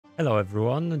Hello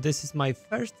everyone, this is my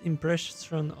first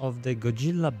impression of the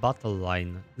Godzilla battle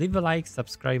line. Leave a like,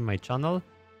 subscribe my channel,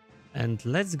 and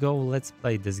let's go, let's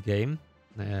play this game.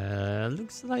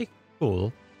 Looks like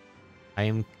cool. I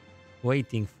am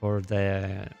waiting for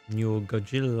the new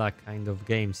Godzilla kind of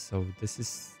games, so this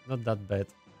is not that bad.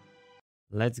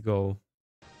 Let's go.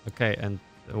 Okay, and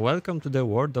welcome to the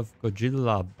world of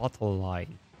Godzilla battle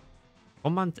line.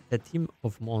 Command a team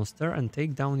of monsters and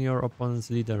take down your opponent's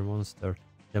leader monster.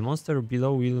 The monster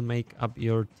below will make up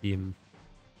your team.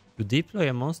 To deploy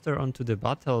a monster onto the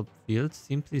battlefield,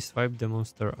 simply swipe the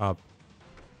monster up.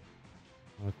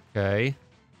 Okay.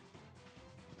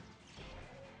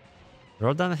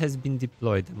 Rodan has been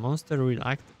deployed. The monster will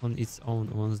act on its own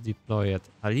once deployed.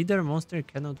 A leader monster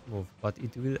cannot move, but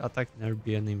it will attack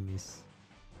nearby enemies.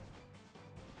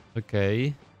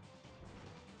 Okay.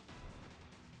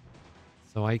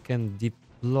 So I can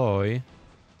deploy.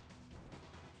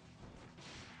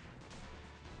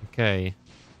 Okay.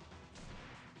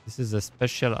 This is a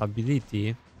special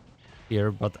ability here,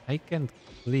 but I can't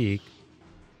click.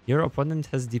 Your opponent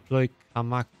has deployed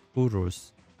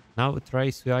Kamakurus. Now try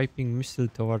swiping missile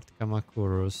toward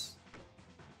Kamakurus.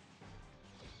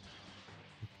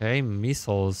 Okay,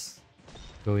 missiles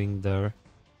going there.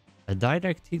 A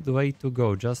directed way to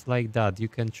go, just like that. You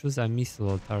can choose a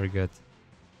missile target.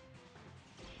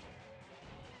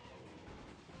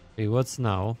 Okay, what's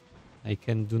now? I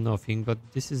can do nothing, but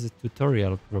this is a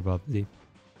tutorial probably.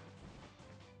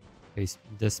 Okay,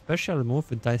 the special move,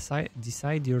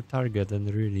 decide your target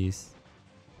and release.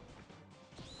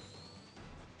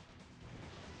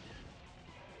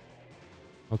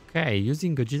 Okay,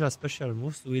 using Godzilla special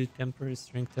moves will temporarily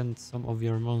strengthen some of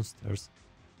your monsters.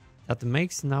 That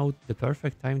makes now the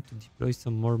perfect time to deploy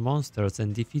some more monsters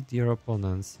and defeat your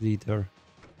opponent's leader.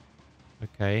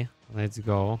 Okay, let's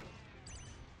go.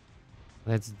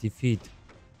 Let's defeat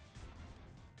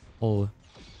all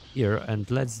here and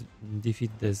let's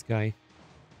defeat this guy.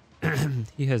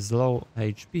 He has low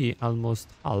HP, almost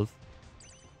half.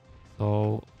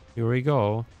 So here we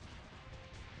go.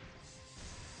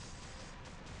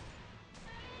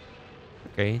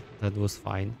 Okay, that was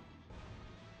fine.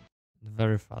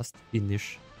 Very fast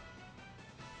finish.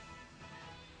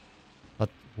 But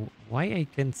why I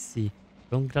can't see?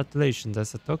 Congratulations,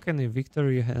 as a token of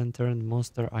victory you entered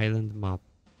Monster Island map.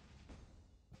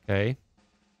 Okay.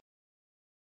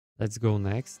 Let's go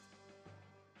next.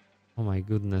 Oh my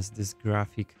goodness, this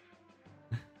graphic.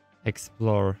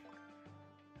 Explore.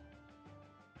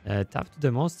 Tap to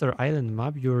the Monster Island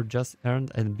map, you just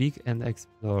earned a big and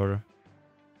explore.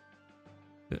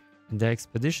 The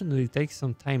expedition will take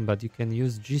some time, but you can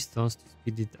use G-stones to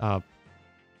speed it up.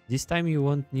 This time you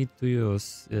won't need to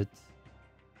use it.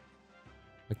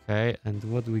 Okay, and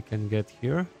what we can get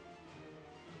here?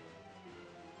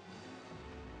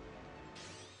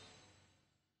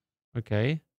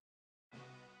 Okay.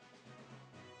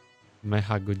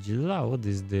 Mecha Godzilla? What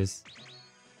is this?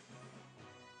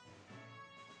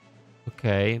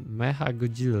 Okay, Mecha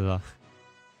Godzilla.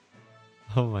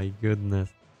 Oh my goodness.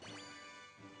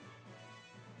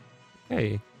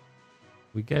 Okay,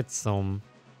 we get some.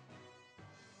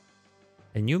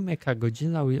 A new Mecha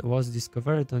Godzilla was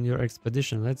discovered on your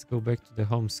expedition. Let's go back to the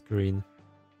home screen.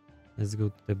 Let's go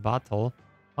to the battle.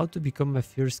 How to become a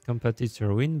fierce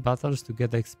competitor. Win battles to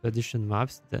get expedition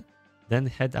maps. Then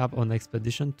head up on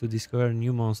expedition to discover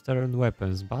new monster and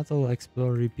weapons. Battle,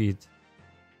 explore, repeat.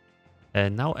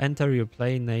 Now enter your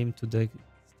play name to the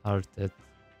started.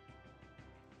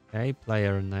 Okay,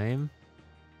 player name.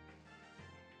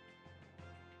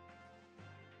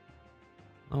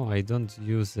 Oh, I don't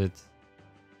use it.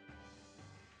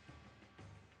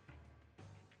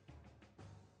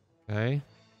 Okay.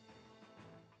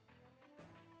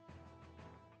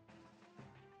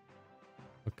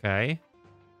 Okay.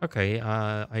 Okay,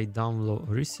 I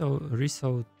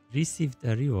received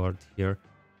a reward here.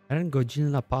 Earn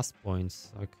Godzilla pass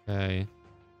points. Okay.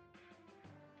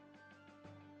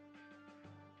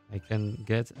 I can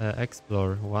get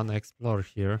one explore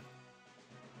here.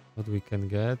 What we can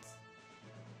get?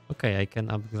 Okay, I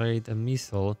can upgrade a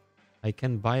missile. I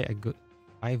can buy a good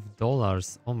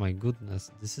 $5. Oh my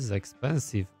goodness, this is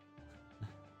expensive.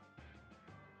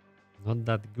 Not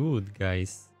that good,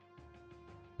 guys.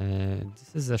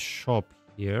 This is a shop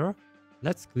here.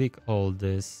 Let's click all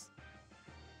this.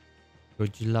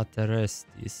 Godzilla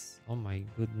Terrestis. Oh my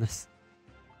goodness.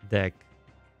 Deck.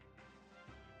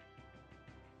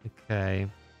 Okay.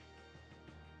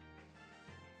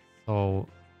 So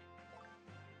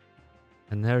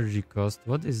energy cost.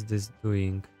 What is this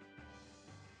doing?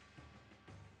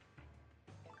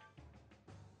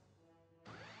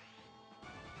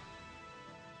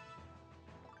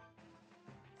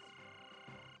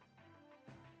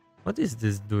 What is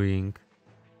this doing?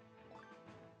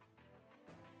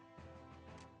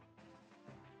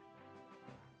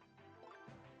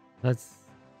 Let's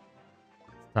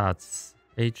stats.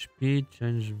 HP,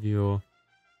 change view.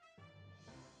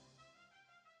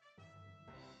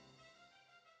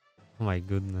 Oh my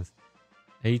goodness.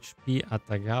 HP,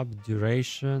 attack up,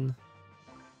 duration.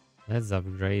 Let's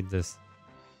upgrade this.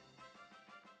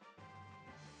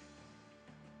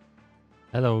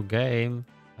 Hello game.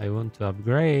 I want to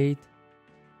upgrade.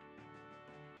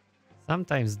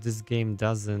 Sometimes this game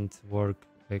doesn't work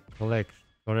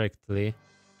correctly.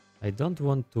 I don't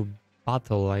want to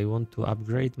battle, I want to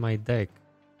upgrade my deck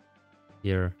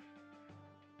here.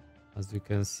 As you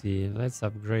can see, let's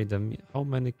upgrade them. How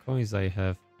many coins I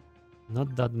have?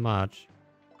 Not that much.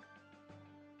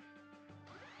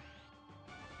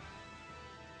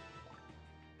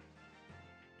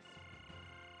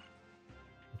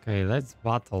 Okay, let's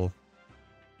battle.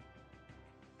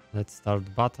 Let's start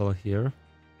battle here.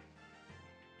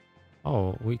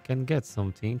 Oh, we can get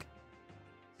something.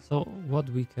 So what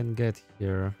we can get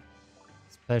here?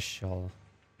 Special.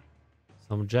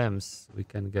 Some gems we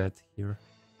can get here.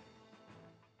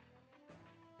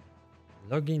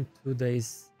 Login 2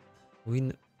 days,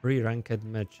 win 3 ranked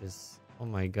matches. Oh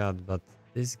my god, but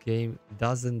this game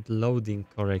doesn't loading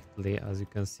correctly. As you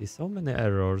can see, so many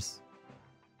errors.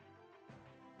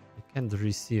 I can't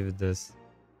receive this.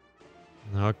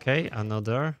 Okay,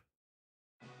 another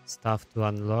stuff to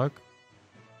unlock,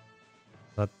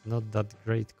 but not that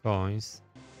great coins.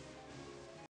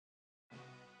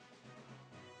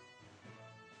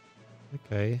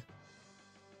 Okay.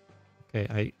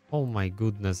 Okay, oh my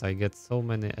goodness, I get so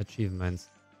many achievements.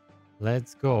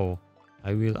 Let's go.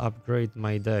 I will upgrade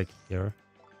my deck here.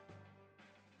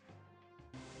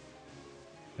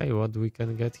 Okay, what we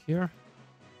can get here?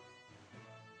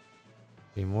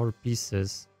 Okay, more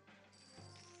pieces.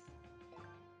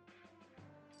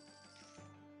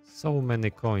 So many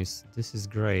coins. This is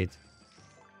great.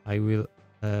 I will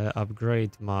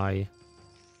upgrade my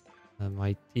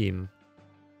my team.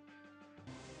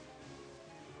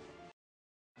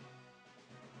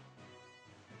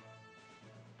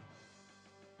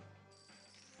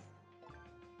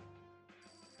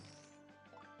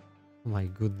 Oh my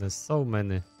goodness, so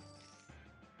many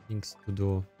things to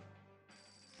do.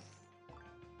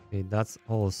 Okay, that's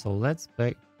all. So let's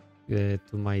back to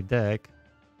my deck.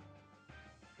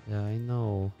 Yeah, I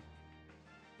know.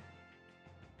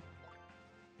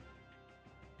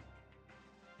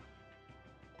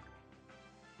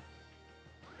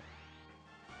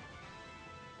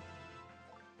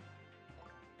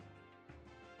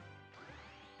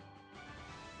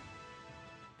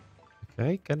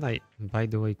 Okay, can I, by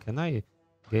the way, can I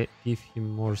give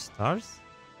him more stars?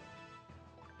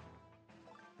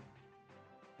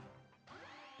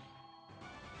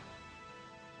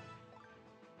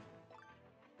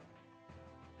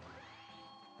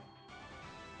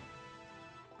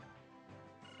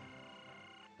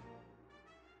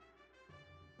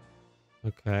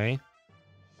 Okay.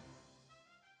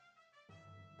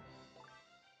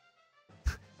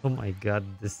 Oh my god,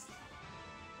 this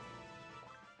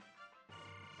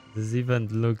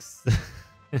event looks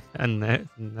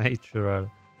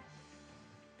natural.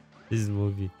 This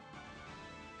movie.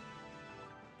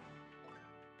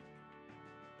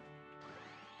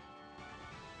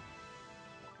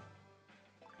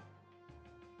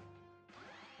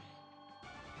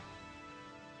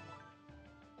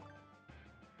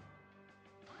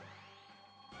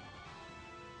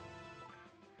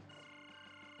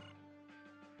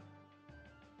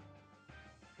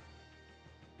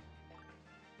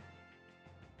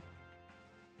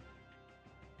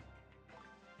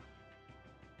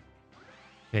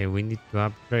 Okay, we need to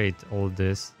upgrade all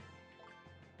this.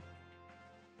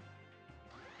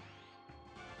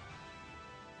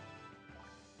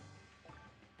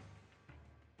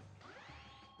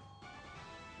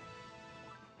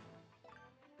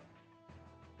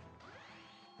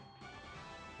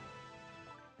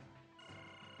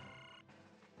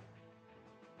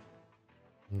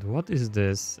 And what is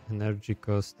this energy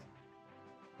cost?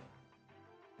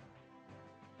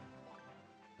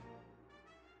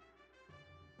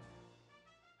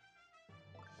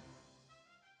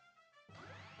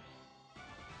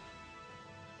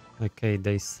 Okay,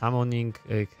 they summoning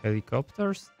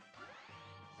helicopters?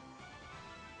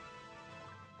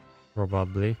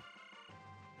 Probably.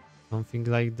 Something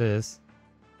like this.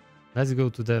 Let's go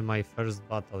to my first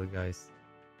battle, guys.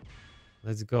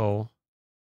 Let's go.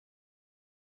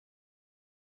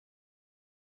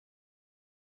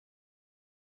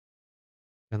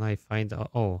 Can I find...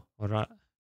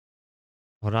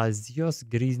 Horazios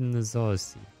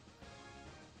Grinzosi.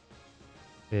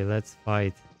 Okay, let's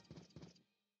fight.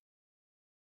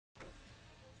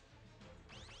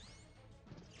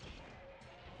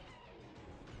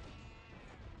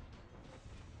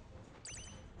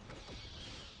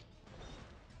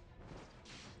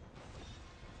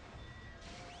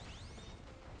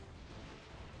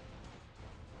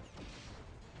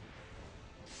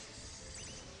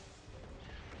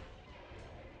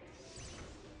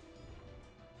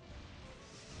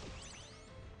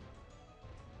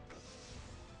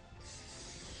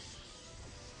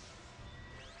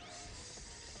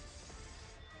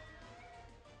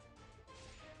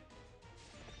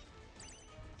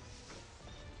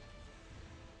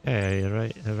 Hey,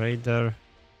 Raider.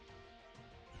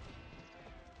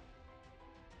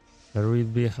 It will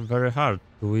be very hard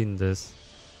to win this.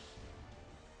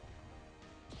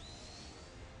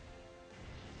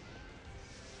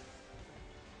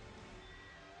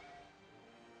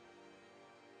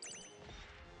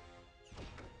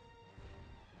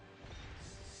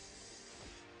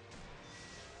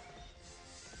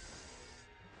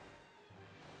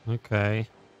 Okay.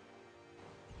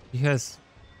 He has...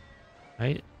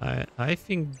 I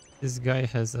think this guy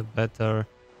has a better...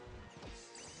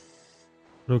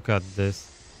 Look at this.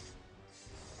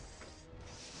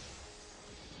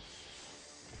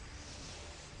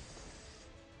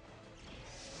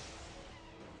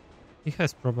 He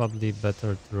has probably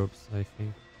better troops, I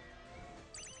think.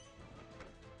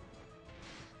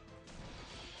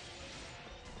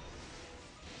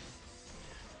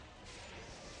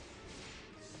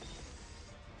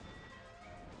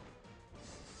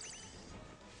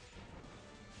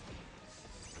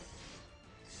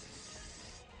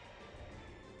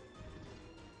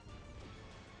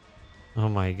 Oh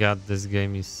my god, this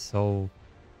game is so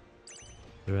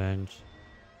strange.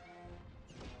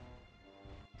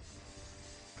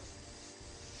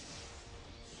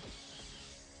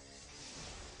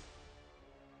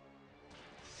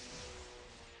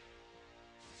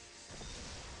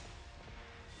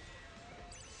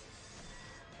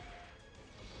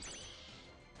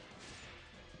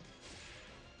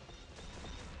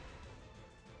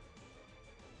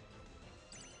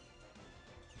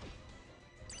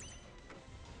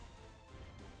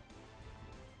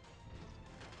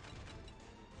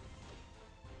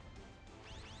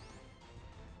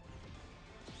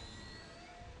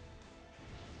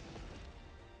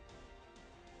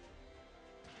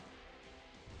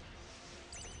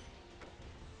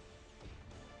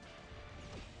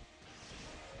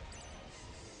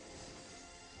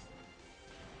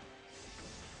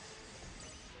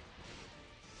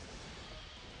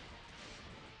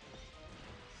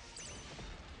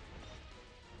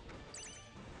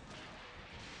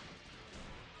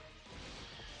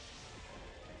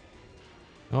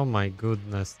 Oh my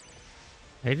goodness.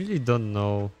 I really don't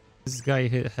know. This guy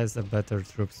has a better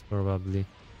troops probably.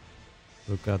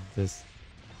 Look at this.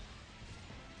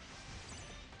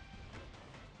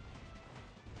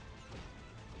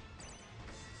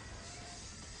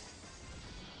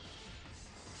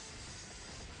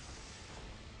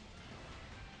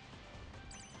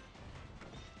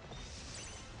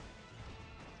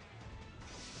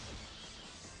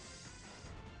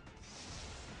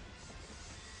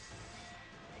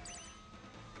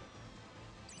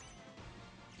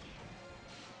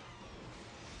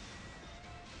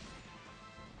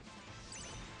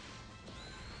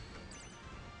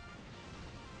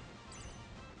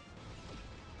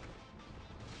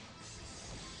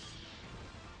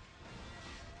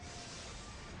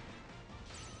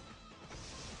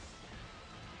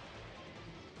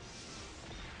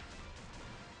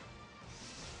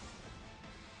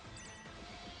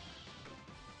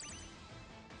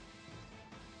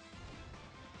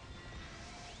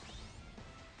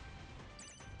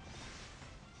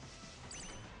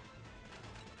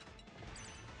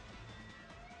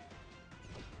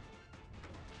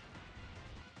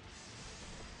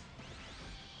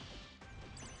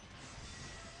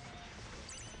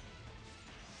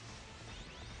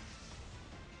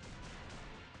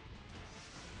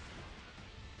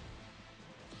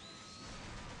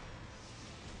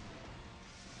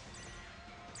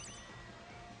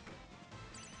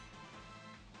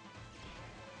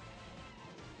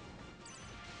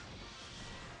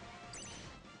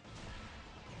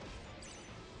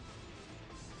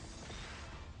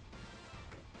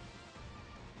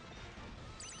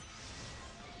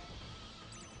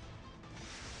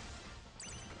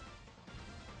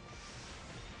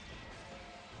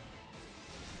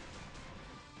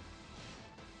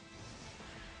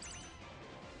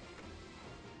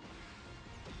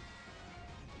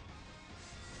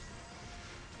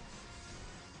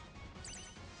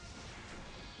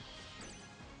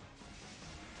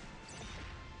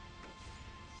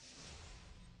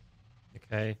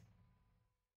 Okay.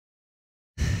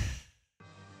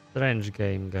 Strange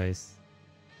game, guys.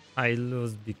 I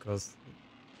lose because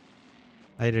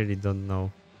I really don't know.